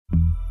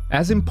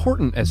As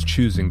important as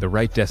choosing the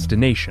right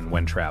destination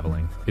when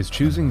traveling is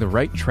choosing the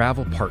right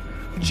travel partner.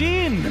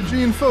 Gene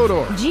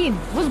Fodor. Gene,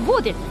 was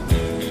будет?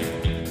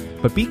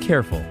 But be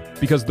careful,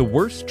 because the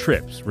worst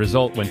trips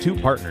result when two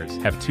partners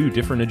have two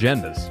different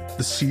agendas.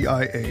 The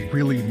CIA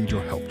really need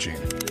your help, Gene.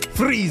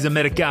 Freeze,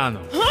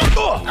 Americano!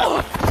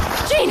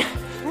 Gene,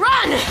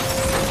 run!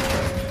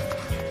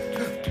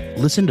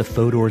 Listen to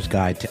Fodor's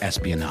Guide to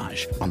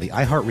Espionage on the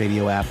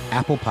iHeartRadio app,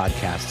 Apple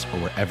Podcasts, or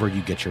wherever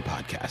you get your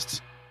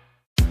podcasts.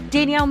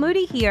 Danielle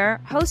Moody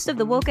here, host of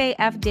the Woke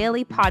AF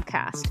Daily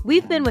podcast.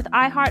 We've been with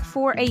iHeart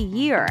for a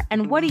year,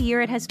 and what a year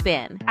it has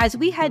been. As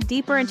we head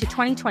deeper into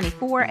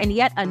 2024 and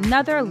yet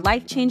another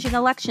life-changing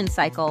election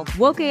cycle,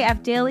 Woke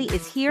AF Daily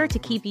is here to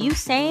keep you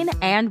sane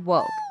and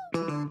woke.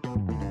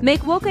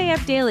 Make Woke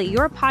AF Daily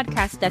your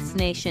podcast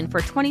destination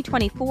for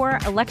 2024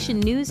 election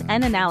news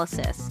and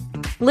analysis.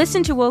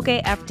 Listen to Woke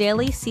AF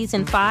Daily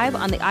Season 5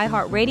 on the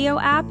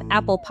iHeartRadio app,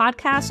 Apple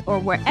Podcasts, or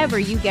wherever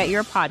you get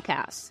your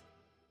podcasts.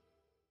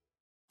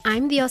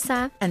 I'm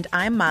Diosa. And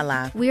I'm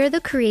Mala. We are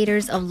the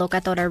creators of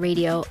Locatora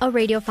Radio, a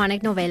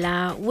radiophonic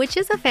novela, which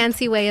is a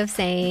fancy way of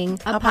saying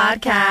a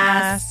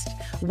podcast.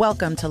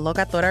 Welcome to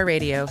Locatora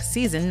Radio,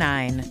 Season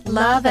 9.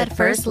 Love at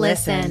first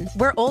listen.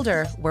 We're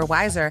older, we're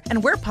wiser,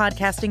 and we're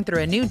podcasting through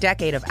a new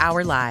decade of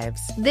our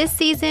lives. This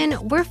season,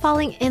 we're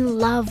falling in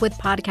love with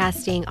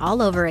podcasting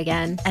all over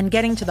again. And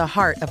getting to the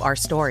heart of our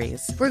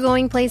stories. We're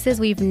going places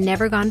we've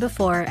never gone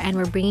before, and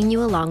we're bringing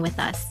you along with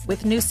us.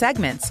 With new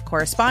segments,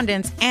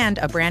 correspondence, and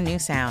a brand new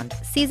sound.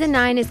 Season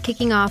 9 is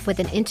kicking off with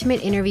an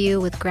intimate interview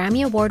with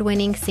Grammy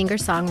Award-winning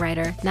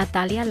singer-songwriter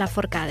Natalia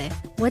Lafourcade.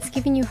 What's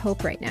giving you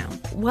hope right now?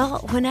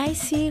 Well, when I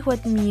see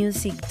what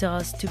music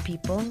does to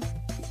people,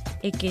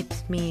 it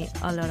gives me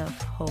a lot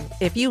of hope.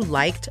 If you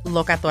liked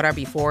Locatora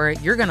before,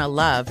 you're going to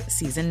love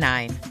Season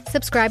 9.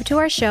 Subscribe to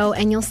our show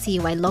and you'll see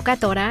why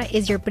Locatora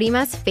is your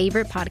prima's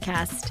favorite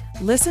podcast.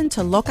 Listen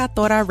to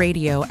Locatora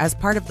Radio as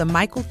part of the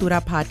My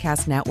Cultura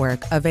Podcast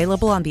Network,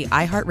 available on the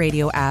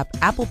iHeartRadio app,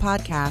 Apple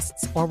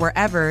Podcasts, or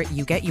wherever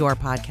you get your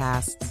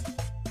podcasts.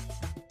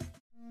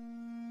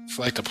 It's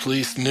like the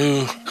police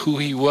knew who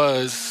he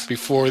was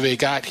before they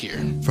got here.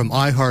 From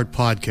iHeart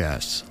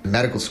Podcasts.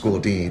 Medical school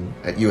dean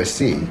at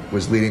USC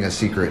was leading a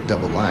secret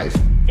double life.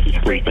 She's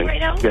breathing right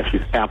now? Yes,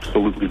 she's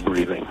absolutely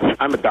breathing.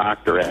 I'm a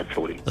doctor,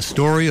 actually. A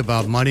story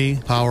about money,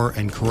 power,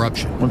 and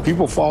corruption. When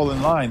people fall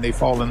in line, they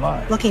fall in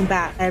line. Looking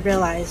back, I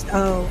realized,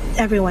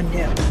 everyone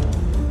knew.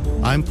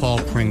 I'm Paul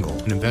Pringle,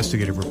 an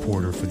investigative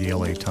reporter for the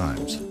LA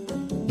Times.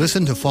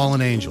 Listen to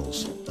Fallen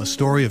Angels, a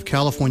story of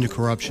California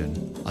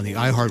corruption on the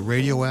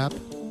iHeartRadio app,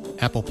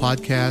 Apple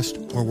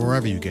Podcast, or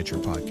wherever you get your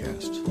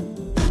podcasts.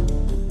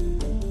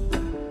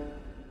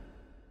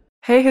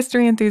 Hey,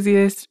 history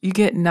enthusiasts, you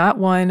get not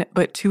one,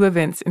 but two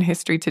events in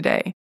history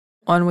today.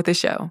 On with the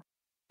show.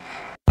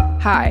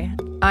 Hi,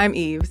 I'm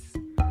Eves,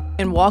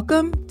 and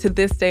welcome to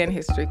This Day in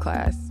History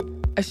class,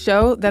 a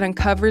show that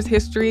uncovers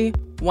history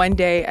one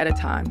day at a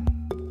time.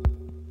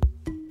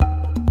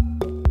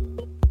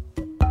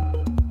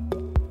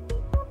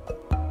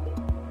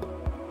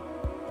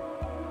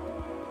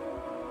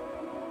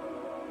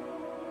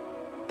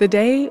 The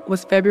day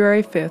was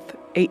February 5th,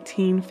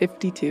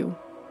 1852.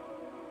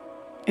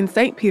 In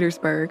St.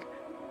 Petersburg,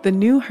 the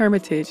new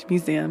Hermitage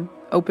Museum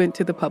opened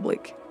to the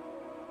public.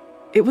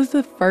 It was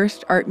the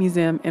first art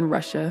museum in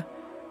Russia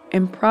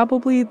and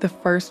probably the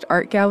first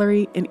art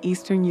gallery in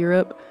Eastern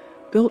Europe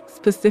built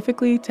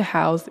specifically to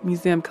house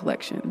museum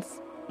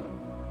collections.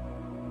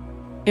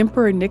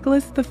 Emperor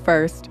Nicholas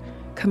I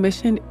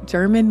commissioned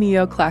German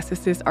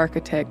neoclassicist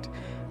architect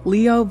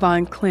Leo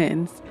von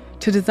Klenz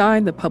to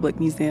design the public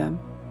museum,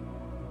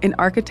 and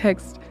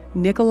architects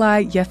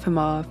Nikolai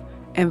Yefimov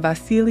and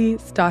Vasily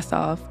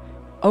Stasov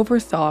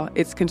oversaw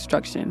its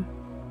construction.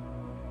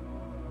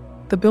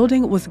 The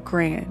building was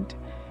grand,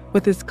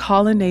 with its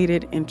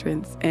colonnaded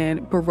entrance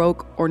and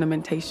Baroque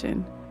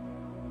ornamentation.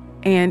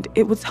 And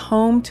it was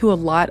home to a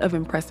lot of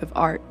impressive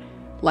art,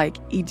 like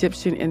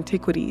Egyptian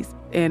antiquities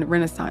and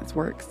Renaissance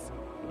works.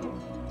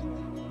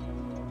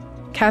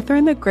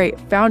 Catherine the Great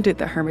founded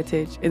the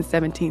Hermitage in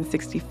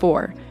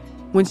 1764,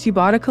 when she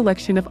bought a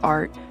collection of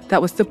art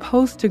that was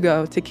supposed to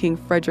go to King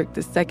Frederick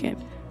II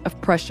of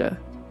Prussia.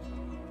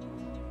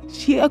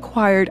 She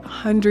acquired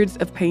hundreds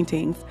of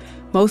paintings,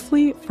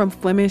 mostly from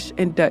Flemish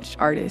and Dutch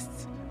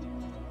artists.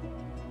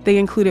 They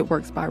included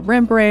works by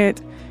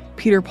Rembrandt,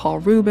 Peter Paul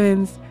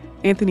Rubens,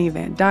 Anthony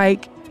van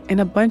Dyck,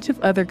 and a bunch of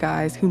other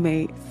guys who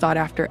made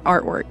sought-after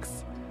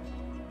artworks.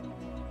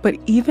 But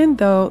even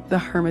though the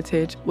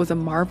Hermitage was a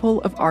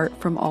marvel of art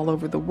from all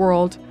over the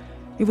world,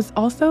 it was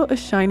also a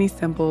shiny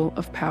symbol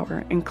of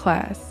power and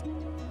class.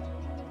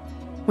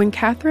 When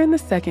Catherine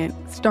II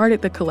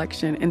started the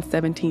collection in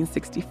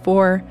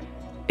 1764,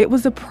 it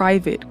was a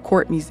private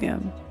court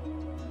museum.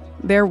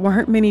 There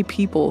weren't many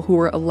people who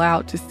were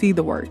allowed to see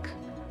the work.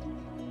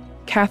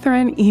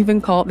 Catherine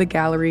even called the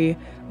gallery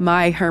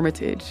My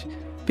Hermitage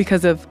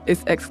because of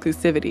its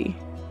exclusivity.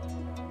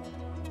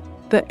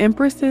 The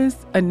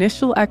Empress's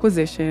initial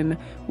acquisition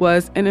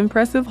was an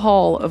impressive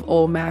haul of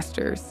old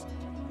masters.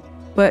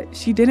 But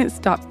she didn't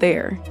stop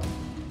there.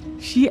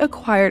 she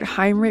acquired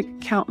Heinrich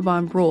Count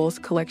von Bruhl's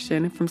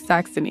collection from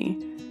Saxony,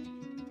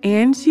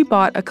 and she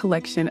bought a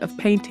collection of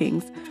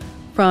paintings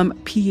from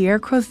Pierre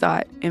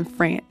Crozat in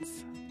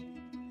France.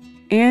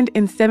 And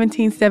in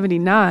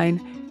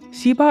 1779,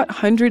 she bought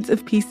hundreds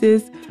of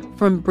pieces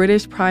from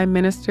British Prime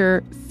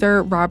Minister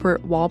Sir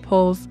Robert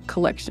Walpole's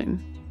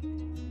collection.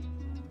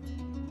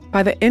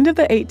 By the end of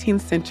the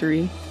 18th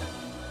century,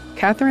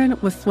 Catherine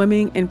was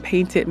swimming in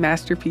painted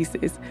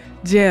masterpieces,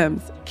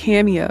 gems,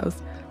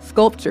 cameos,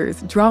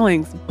 sculptures,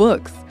 drawings,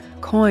 books,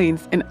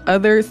 coins, and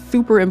other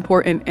super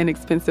important and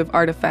expensive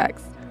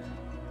artifacts.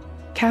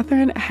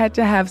 Catherine had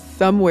to have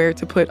somewhere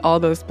to put all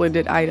those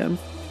splendid items.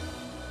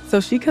 So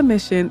she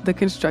commissioned the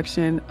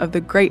construction of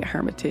the Great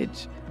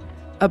Hermitage,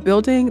 a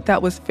building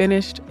that was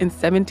finished in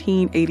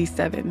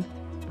 1787.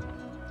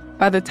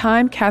 By the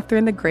time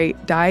Catherine the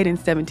Great died in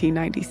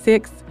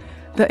 1796,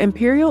 the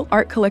imperial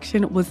art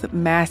collection was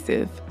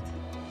massive.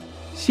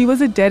 She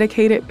was a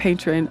dedicated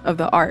patron of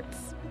the arts.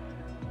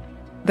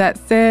 That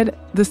said,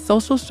 the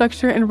social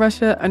structure in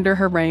Russia under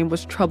her reign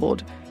was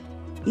troubled,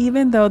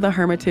 even though the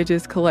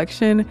Hermitage's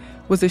collection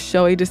was a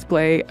showy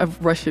display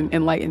of Russian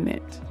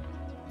enlightenment.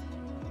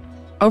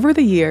 Over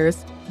the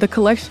years, the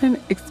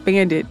collection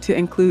expanded to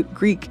include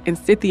Greek and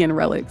Scythian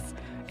relics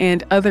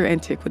and other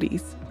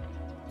antiquities.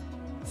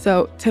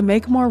 So, to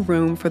make more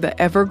room for the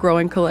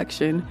ever-growing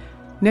collection,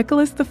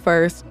 Nicholas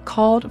I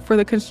called for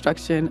the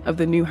construction of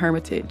the new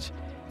Hermitage,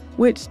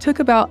 which took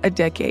about a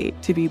decade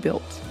to be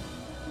built.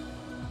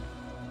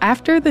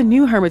 After the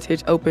new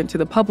Hermitage opened to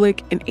the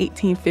public in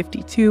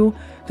 1852,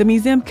 the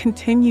museum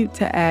continued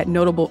to add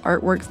notable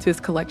artworks to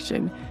its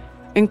collection,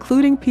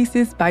 including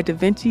pieces by Da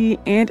Vinci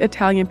and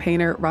Italian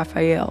painter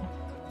Raphael.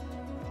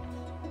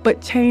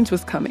 But change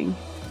was coming.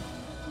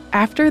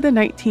 After the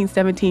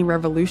 1917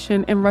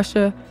 revolution in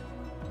Russia,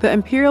 the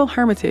Imperial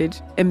Hermitage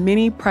and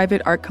many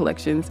private art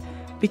collections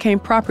became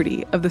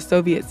property of the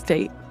Soviet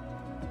state.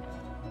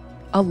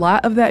 A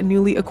lot of that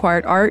newly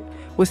acquired art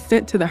was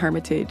sent to the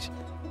Hermitage,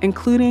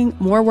 including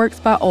more works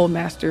by old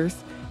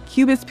masters,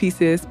 Cubist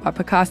pieces by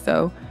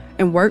Picasso,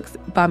 and works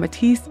by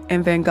Matisse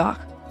and Van Gogh.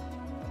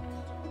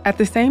 At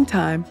the same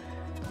time,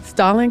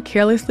 Stalin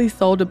carelessly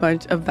sold a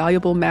bunch of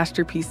valuable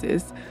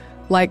masterpieces,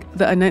 like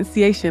The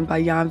Annunciation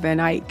by Jan van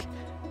Eyck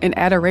and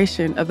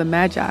Adoration of the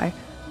Magi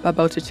by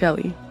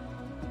Botticelli.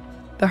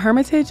 The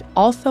Hermitage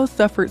also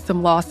suffered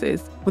some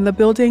losses when the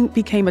building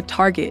became a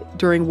target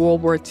during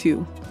World War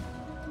II.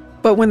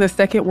 But when the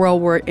Second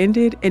World War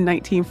ended in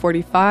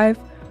 1945,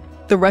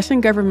 the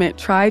Russian government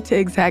tried to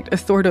exact a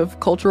sort of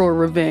cultural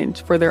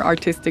revenge for their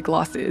artistic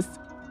losses.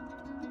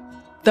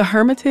 The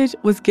Hermitage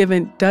was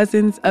given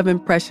dozens of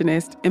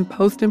Impressionist and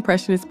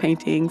Post-Impressionist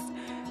paintings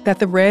that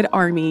the Red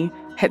Army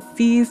had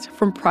seized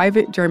from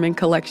private German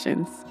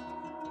collections.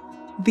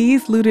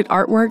 These looted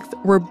artworks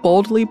were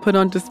boldly put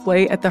on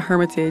display at the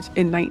Hermitage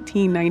in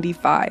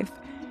 1995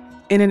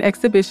 in an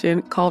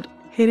exhibition called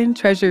Hidden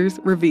Treasures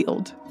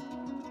Revealed.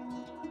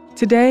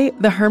 Today,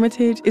 the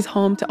Hermitage is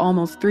home to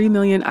almost 3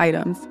 million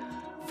items,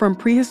 from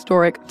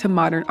prehistoric to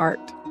modern art.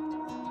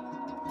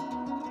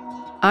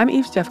 I'm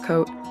Eve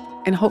Jeffcoat,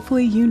 and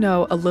hopefully you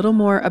know a little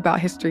more about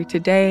history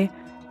today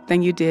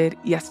than you did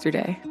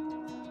yesterday.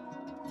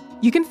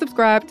 You can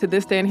subscribe to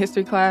This Day in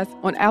History class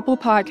on Apple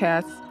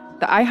Podcasts,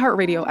 the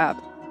iHeartRadio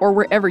app, or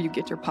wherever you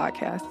get your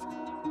podcasts.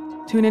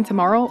 Tune in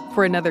tomorrow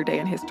for another day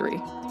in history.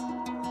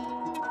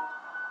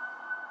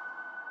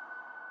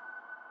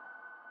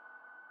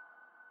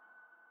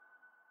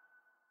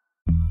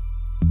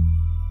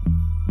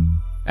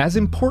 As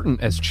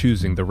important as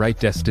choosing the right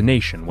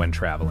destination when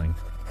traveling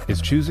is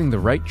choosing the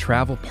right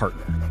travel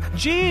partner.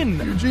 Gene!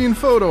 Eugene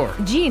Fodor!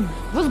 Gene,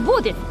 was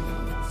будет?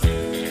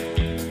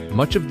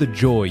 Much of the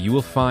joy you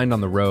will find on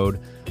the road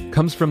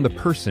comes from the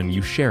person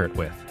you share it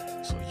with.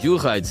 So you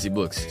write the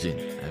books, Gene,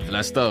 and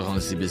Vlastar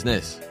runs the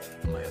business.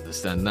 I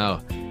understand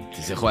now. It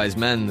is a wise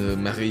man who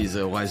marries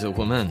a wiser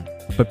woman.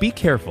 But be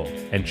careful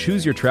and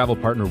choose your travel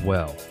partner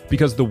well,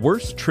 because the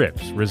worst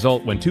trips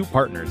result when two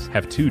partners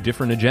have two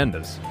different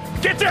agendas.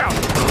 Get down!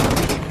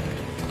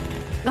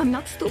 I'm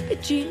not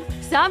stupid, Gene.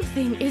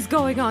 Something is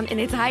going on, and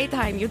it's high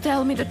time you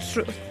tell me the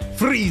truth.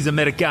 Freeze,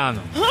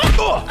 Americano!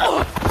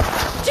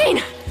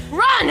 Gene,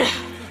 run!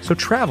 So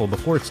travel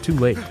before it's too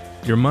late.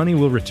 Your money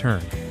will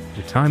return,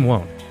 your time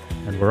won't,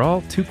 and we're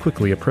all too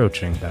quickly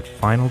approaching that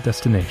final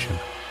destination.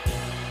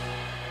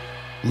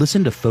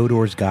 Listen to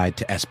Fodor's Guide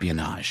to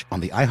Espionage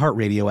on the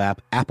iHeartRadio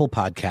app, Apple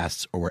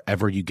Podcasts, or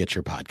wherever you get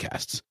your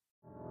podcasts.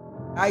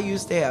 I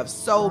used to have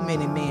so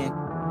many men.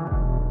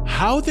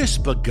 How this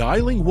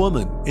beguiling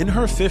woman in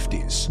her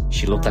 50s,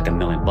 she looked like $1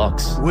 million,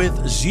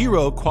 with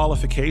zero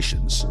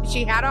qualifications,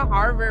 she had a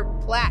Harvard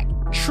plaque,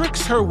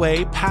 tricks her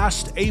way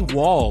past a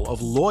wall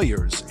of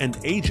lawyers and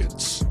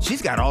agents.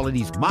 She's got all of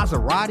these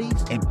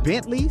Maseratis and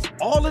Bentleys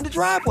all in the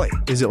driveway.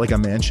 Is it like a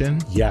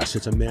mansion? Yes,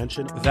 it's a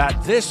mansion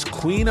that this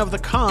queen of the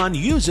con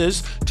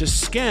uses to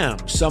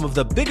scam some of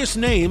the biggest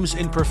names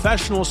in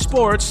professional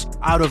sports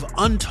out of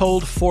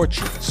untold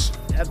fortunes.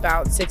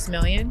 about $6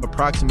 million.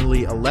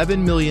 Approximately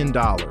 $11 million.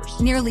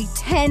 Nearly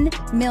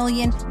 $10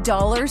 million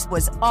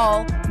was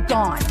all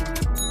gone.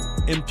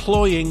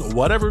 Employing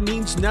whatever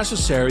means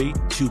necessary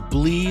to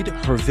bleed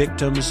her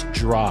victims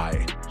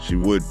dry. She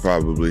would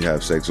probably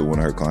have sex with one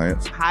of her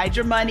clients. Hide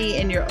your money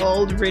in your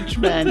old rich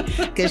man,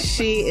 because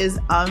she is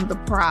on the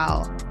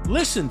prowl.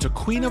 Listen to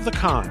Queen of the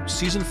Con,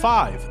 Season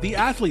 5, The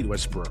Athlete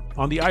Whisperer,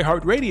 on the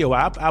iHeartRadio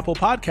app, Apple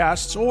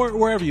Podcasts, or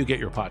wherever you get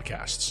your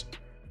podcasts.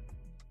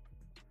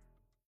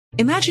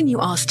 Imagine you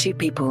ask two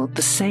people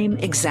the same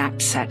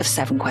exact set of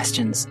 7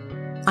 questions.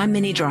 I'm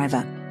Minnie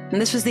Driver, and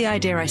this was the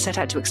idea I set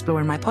out to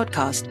explore in my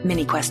podcast,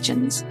 Mini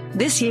Questions.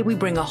 This year, we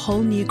bring a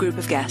whole new group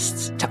of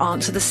guests to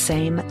answer the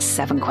same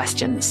 7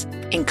 questions,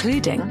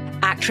 including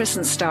actress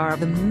and star of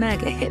the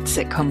mega-hit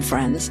sitcom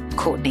Friends,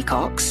 Courtney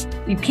Cox.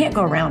 You can't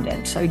go around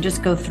it, so you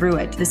just go through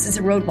it. This is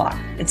a roadblock.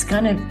 It's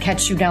going to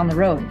catch you down the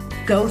road.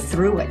 Go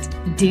through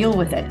it. Deal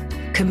with it.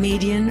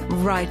 Comedian,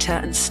 writer,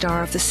 and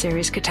star of the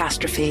series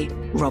Catastrophe,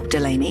 Rob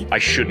Delaney. I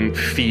shouldn't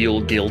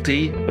feel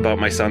guilty about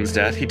my son's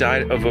death. He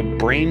died of a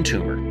brain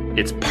tumor.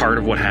 It's part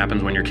of what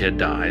happens when your kid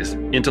dies.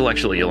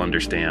 Intellectually, you'll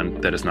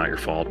understand that it's not your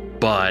fault,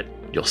 but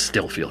you'll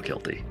still feel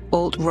guilty.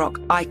 Alt-rock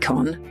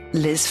icon,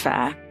 Liz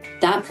Phair.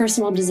 That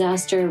personal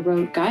disaster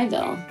wrote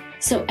Guyville.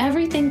 So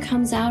everything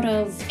comes out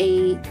of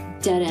a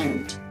dead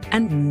end.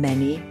 And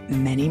many,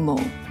 many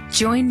more.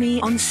 Join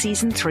me on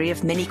Season 3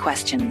 of Mini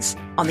Questions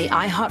on the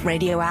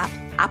iHeartRadio app,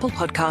 Apple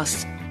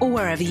Podcasts, or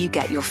wherever you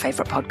get your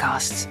favorite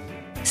podcasts.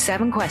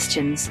 7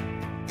 questions,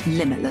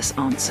 limitless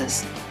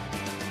answers.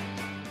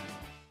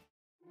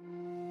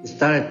 We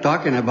started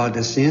talking about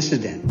this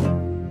incident.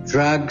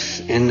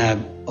 Drugs and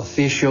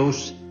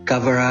officials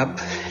cover up.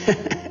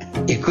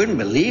 You couldn't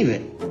believe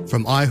it.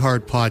 From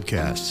iHeart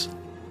Podcasts.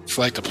 It's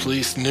like the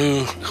police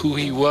knew who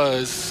he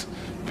was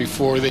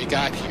before they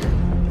got here.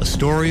 A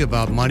story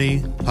about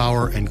money,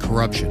 power, and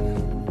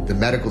corruption. The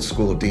medical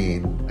school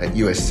dean at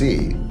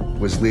USC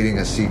was leading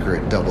a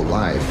secret double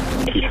life.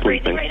 She's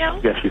breathing right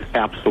now? Yes, she's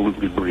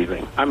absolutely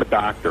breathing. I'm a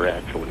doctor,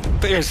 actually.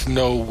 There's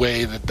no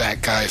way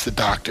that guy's a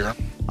doctor.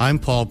 I'm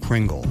Paul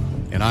Pringle,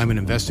 and I'm an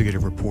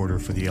investigative reporter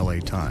for the LA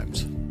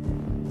Times.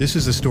 This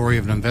is the story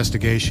of an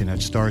investigation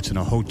that starts in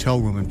a hotel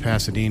room in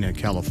Pasadena,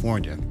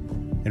 California,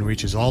 and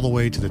reaches all the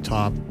way to the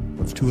top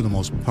of 2 of the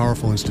most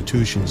powerful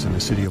institutions in the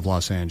city of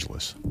Los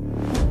Angeles.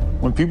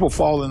 When people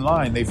fall in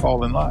line, they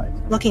fall in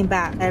line. Looking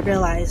back, I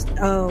realized,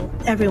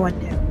 everyone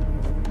knew.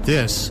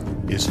 This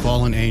is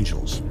Fallen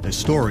Angels, a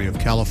story of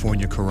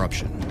California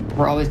corruption.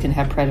 We're always going to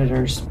have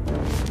predators.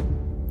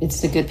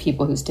 It's the good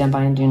people who stand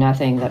by and do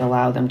nothing that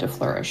allow them to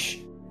flourish.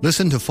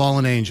 Listen to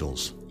Fallen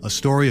Angels, a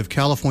story of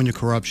California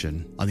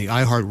corruption on the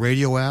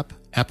iHeartRadio app,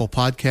 Apple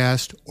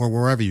Podcast, or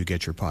wherever you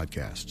get your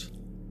podcasts.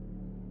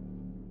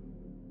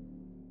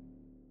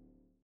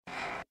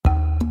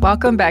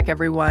 Welcome back,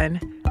 everyone.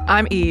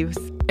 I'm Eves,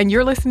 and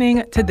you're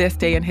listening to This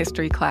Day in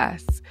History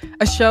Class,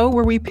 a show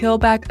where we peel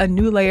back a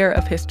new layer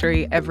of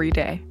history every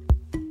day.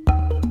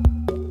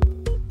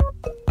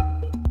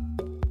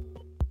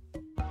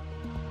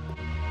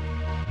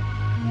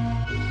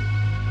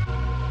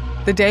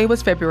 The day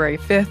was February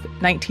 5th,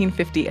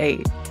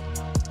 1958.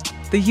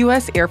 The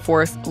U.S. Air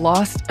Force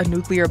lost a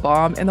nuclear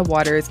bomb in the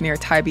waters near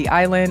Tybee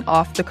Island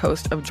off the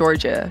coast of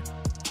Georgia.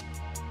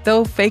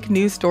 Though fake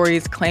news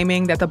stories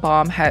claiming that the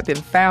bomb had been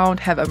found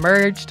have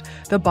emerged,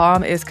 the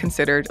bomb is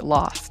considered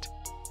lost.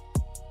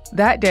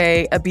 That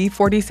day, a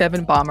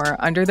B-47 bomber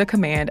under the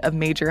command of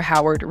Major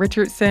Howard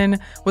Richardson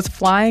was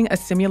flying a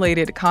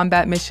simulated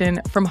combat mission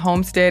from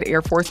Homestead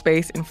Air Force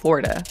Base in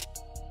Florida.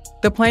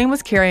 The plane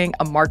was carrying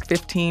a Mark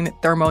 15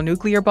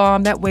 thermonuclear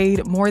bomb that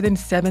weighed more than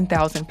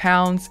 7,000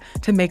 pounds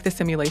to make the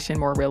simulation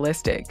more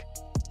realistic.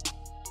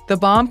 The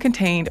bomb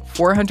contained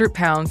 400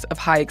 pounds of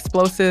high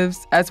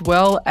explosives, as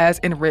well as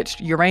enriched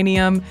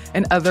uranium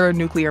and other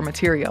nuclear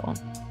material.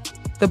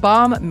 The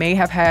bomb may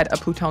have had a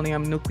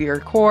plutonium nuclear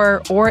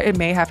core, or it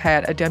may have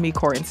had a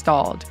demi-core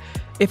installed.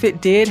 If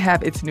it did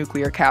have its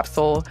nuclear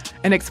capsule,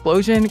 an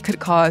explosion could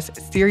cause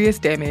serious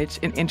damage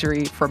and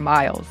injury for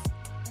miles.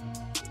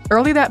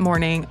 Early that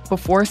morning,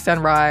 before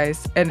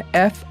sunrise, an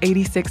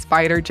F-86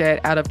 fighter jet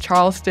out of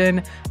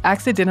Charleston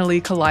accidentally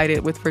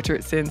collided with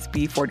Richardson's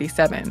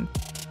B-47.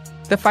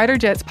 The fighter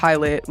jet's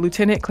pilot,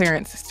 Lieutenant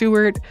Clarence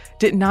Stewart,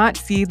 did not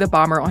see the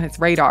bomber on his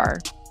radar.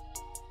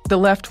 The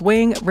left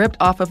wing ripped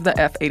off of the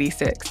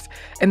F-86,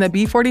 and the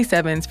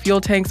B-47's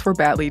fuel tanks were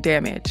badly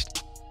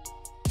damaged.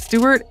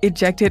 Stewart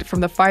ejected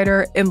from the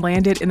fighter and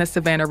landed in the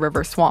Savannah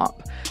River swamp.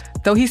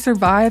 Though he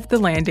survived the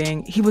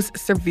landing, he was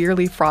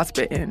severely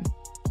frostbitten.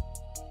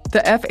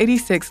 The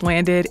F-86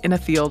 landed in a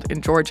field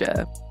in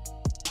Georgia.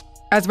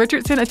 As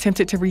Richardson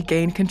attempted to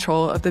regain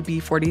control of the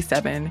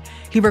B-47,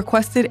 he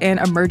requested an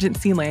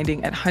emergency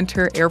landing at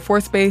Hunter Air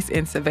Force Base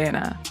in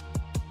Savannah.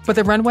 But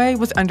the runway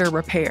was under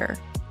repair.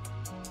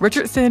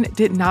 Richardson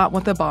did not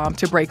want the bomb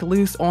to break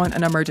loose on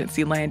an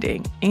emergency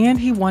landing, and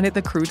he wanted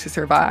the crew to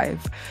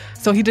survive.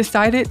 So he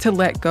decided to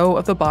let go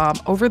of the bomb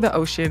over the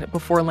ocean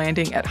before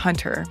landing at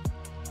Hunter.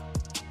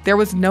 There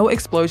was no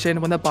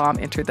explosion when the bomb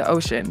entered the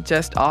ocean,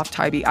 just off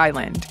Tybee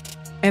Island.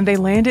 and they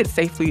landed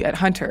safely at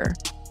Hunter.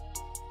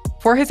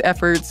 For his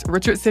efforts,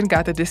 Richardson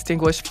got the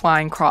Distinguished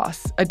Flying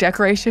Cross, a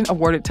decoration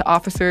awarded to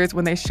officers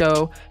when they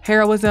show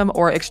heroism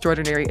or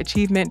extraordinary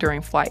achievement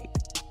during flight.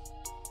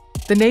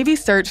 The Navy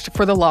searched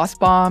for the lost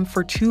bomb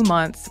for 2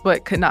 months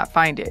but could not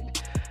find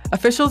it.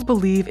 Officials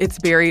believe it's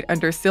buried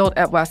under silt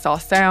at Wassaw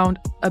Sound,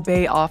 a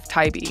bay off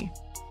Tybee.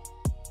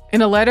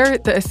 In a letter,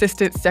 the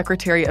Assistant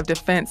Secretary of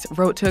Defense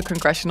wrote to a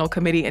congressional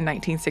committee in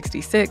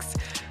 1966,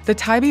 the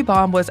Tybee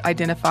bomb was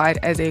identified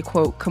as a,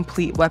 quote,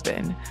 complete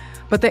weapon.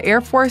 But the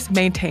Air Force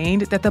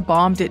maintained that the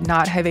bomb did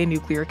not have a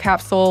nuclear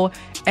capsule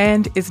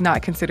and is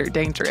not considered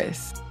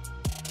dangerous.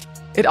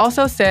 It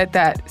also said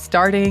that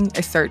starting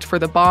a search for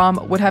the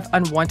bomb would have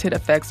unwanted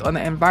effects on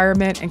the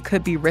environment and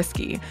could be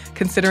risky,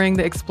 considering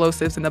the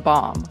explosives in the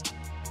bomb.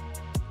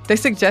 They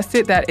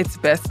suggested that it's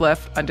best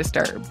left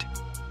undisturbed.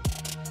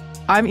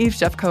 I'm Eve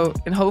Jeffcoat,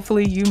 and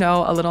hopefully you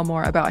know a little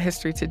more about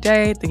history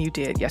today than you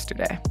did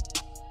yesterday.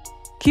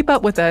 Keep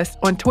up with us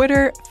on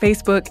Twitter,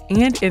 Facebook,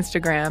 and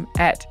Instagram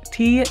at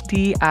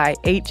TDIHC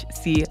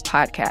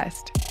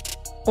Podcast.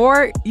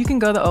 Or you can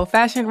go the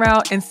old-fashioned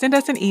route and send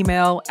us an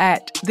email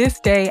at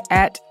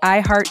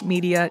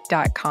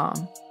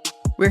thisday@iheartmedia.com.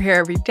 We're here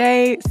every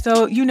day,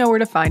 so you know where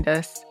to find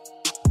us.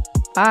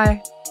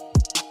 Bye.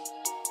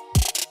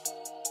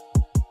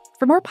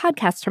 For more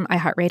podcasts from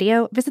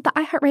iHeartRadio, visit the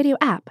iHeartRadio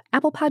app,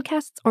 Apple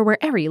Podcasts, or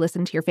wherever you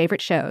listen to your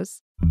favorite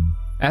shows.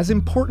 As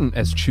important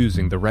as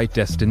choosing the right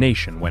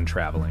destination when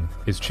traveling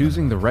is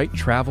choosing the right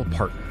travel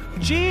partner.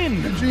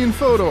 Gene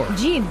Fodor.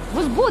 Gene,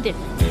 was good.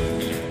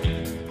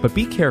 But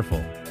be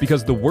careful,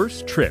 because the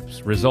worst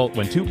trips result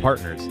when two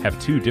partners have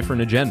two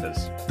different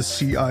agendas. The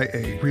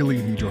CIA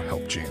really need your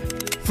help, Gene.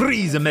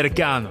 Freeze,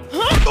 Americano.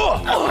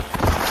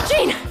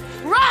 Gene,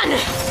 run!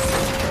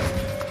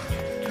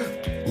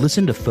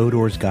 Listen to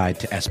Fodor's Guide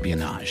to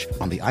Espionage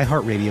on the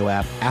iHeartRadio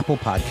app, Apple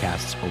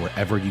Podcasts, or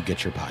wherever you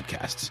get your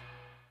podcasts.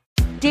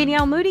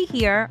 Danielle Moody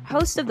here,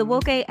 host of the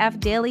Woke AF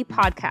Daily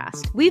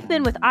podcast. We've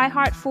been with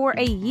iHeart for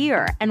a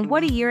year, and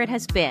what a year it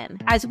has been.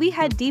 As we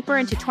head deeper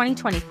into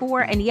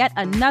 2024 and yet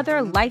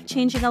another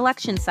life-changing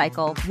election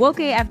cycle, Woke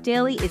AF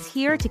Daily is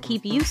here to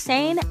keep you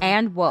sane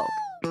and woke.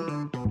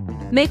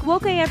 Make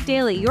Woke AF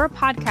Daily your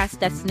podcast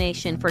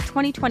destination for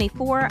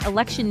 2024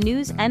 election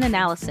news and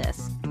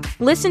analysis.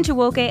 Listen to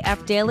Woke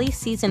AF Daily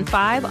Season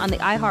 5 on the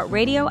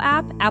iHeartRadio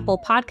app, Apple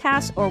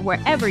Podcasts, or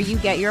wherever you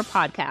get your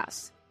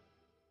podcasts.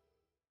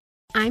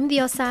 I'm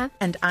Diosa.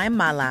 And I'm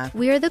Mala.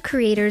 We are the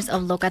creators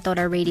of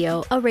Locatora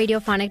Radio, a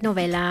radiophonic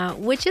novela,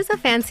 which is a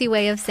fancy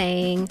way of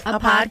saying a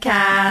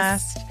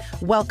podcast.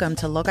 Welcome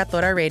to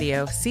Locatora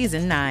Radio,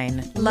 Season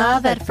 9.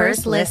 Love at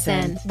first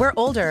listen. We're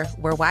older,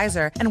 we're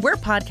wiser, and we're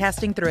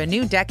podcasting through a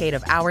new decade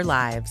of our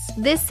lives.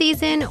 This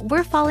season,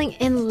 we're falling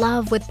in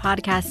love with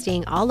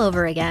podcasting all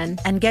over again.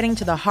 And getting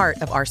to the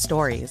heart of our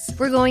stories.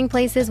 We're going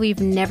places we've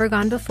never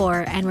gone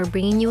before, and we're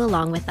bringing you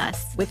along with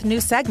us. With new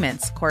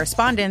segments,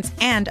 correspondence,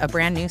 and a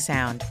brand new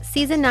sound.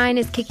 Season 9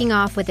 is kicking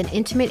off with an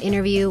intimate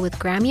interview with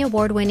Grammy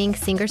Award-winning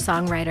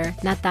singer-songwriter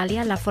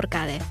Natalia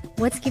Lafourcade.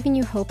 What's giving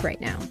you hope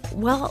right now?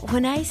 Well,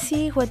 when I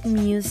see what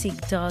music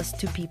does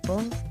to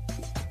people,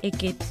 it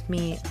gives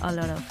me a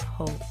lot of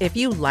hope. If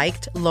you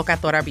liked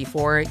Locatora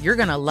before, you're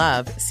going to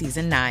love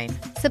Season 9.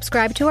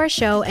 Subscribe to our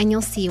show and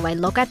you'll see why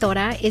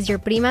Locatora is your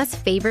prima's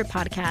favorite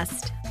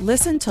podcast.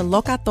 Listen to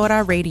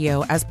Locatora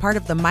Radio as part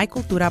of the My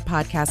Cultura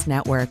Podcast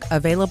Network,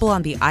 available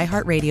on the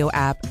iHeartRadio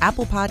app,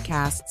 Apple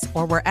Podcasts,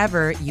 or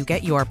wherever you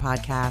get your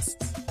podcasts.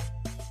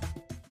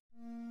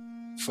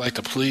 It's like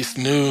the police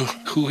knew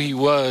who he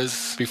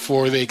was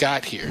before they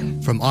got here.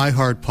 From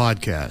iHeart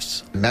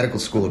Podcasts. Medical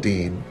school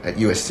dean at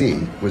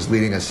USC was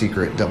leading a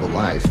secret double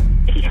life.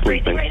 She's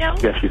breathing right now?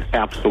 Yes, she's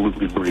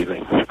absolutely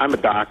breathing. I'm a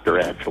doctor,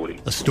 actually.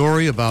 A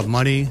story about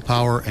money,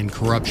 power, and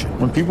corruption.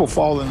 When people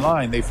fall in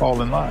line, they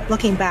fall in line.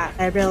 Looking back,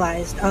 I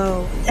realized,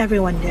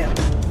 everyone knew.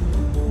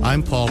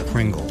 I'm Paul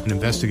Pringle, an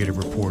investigative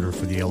reporter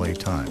for the LA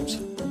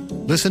Times.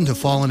 Listen to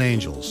Fallen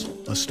Angels,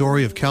 a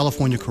story of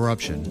California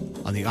corruption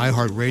on the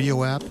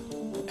iHeartRadio app,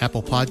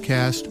 Apple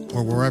Podcast,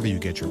 or wherever you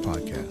get your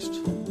podcasts.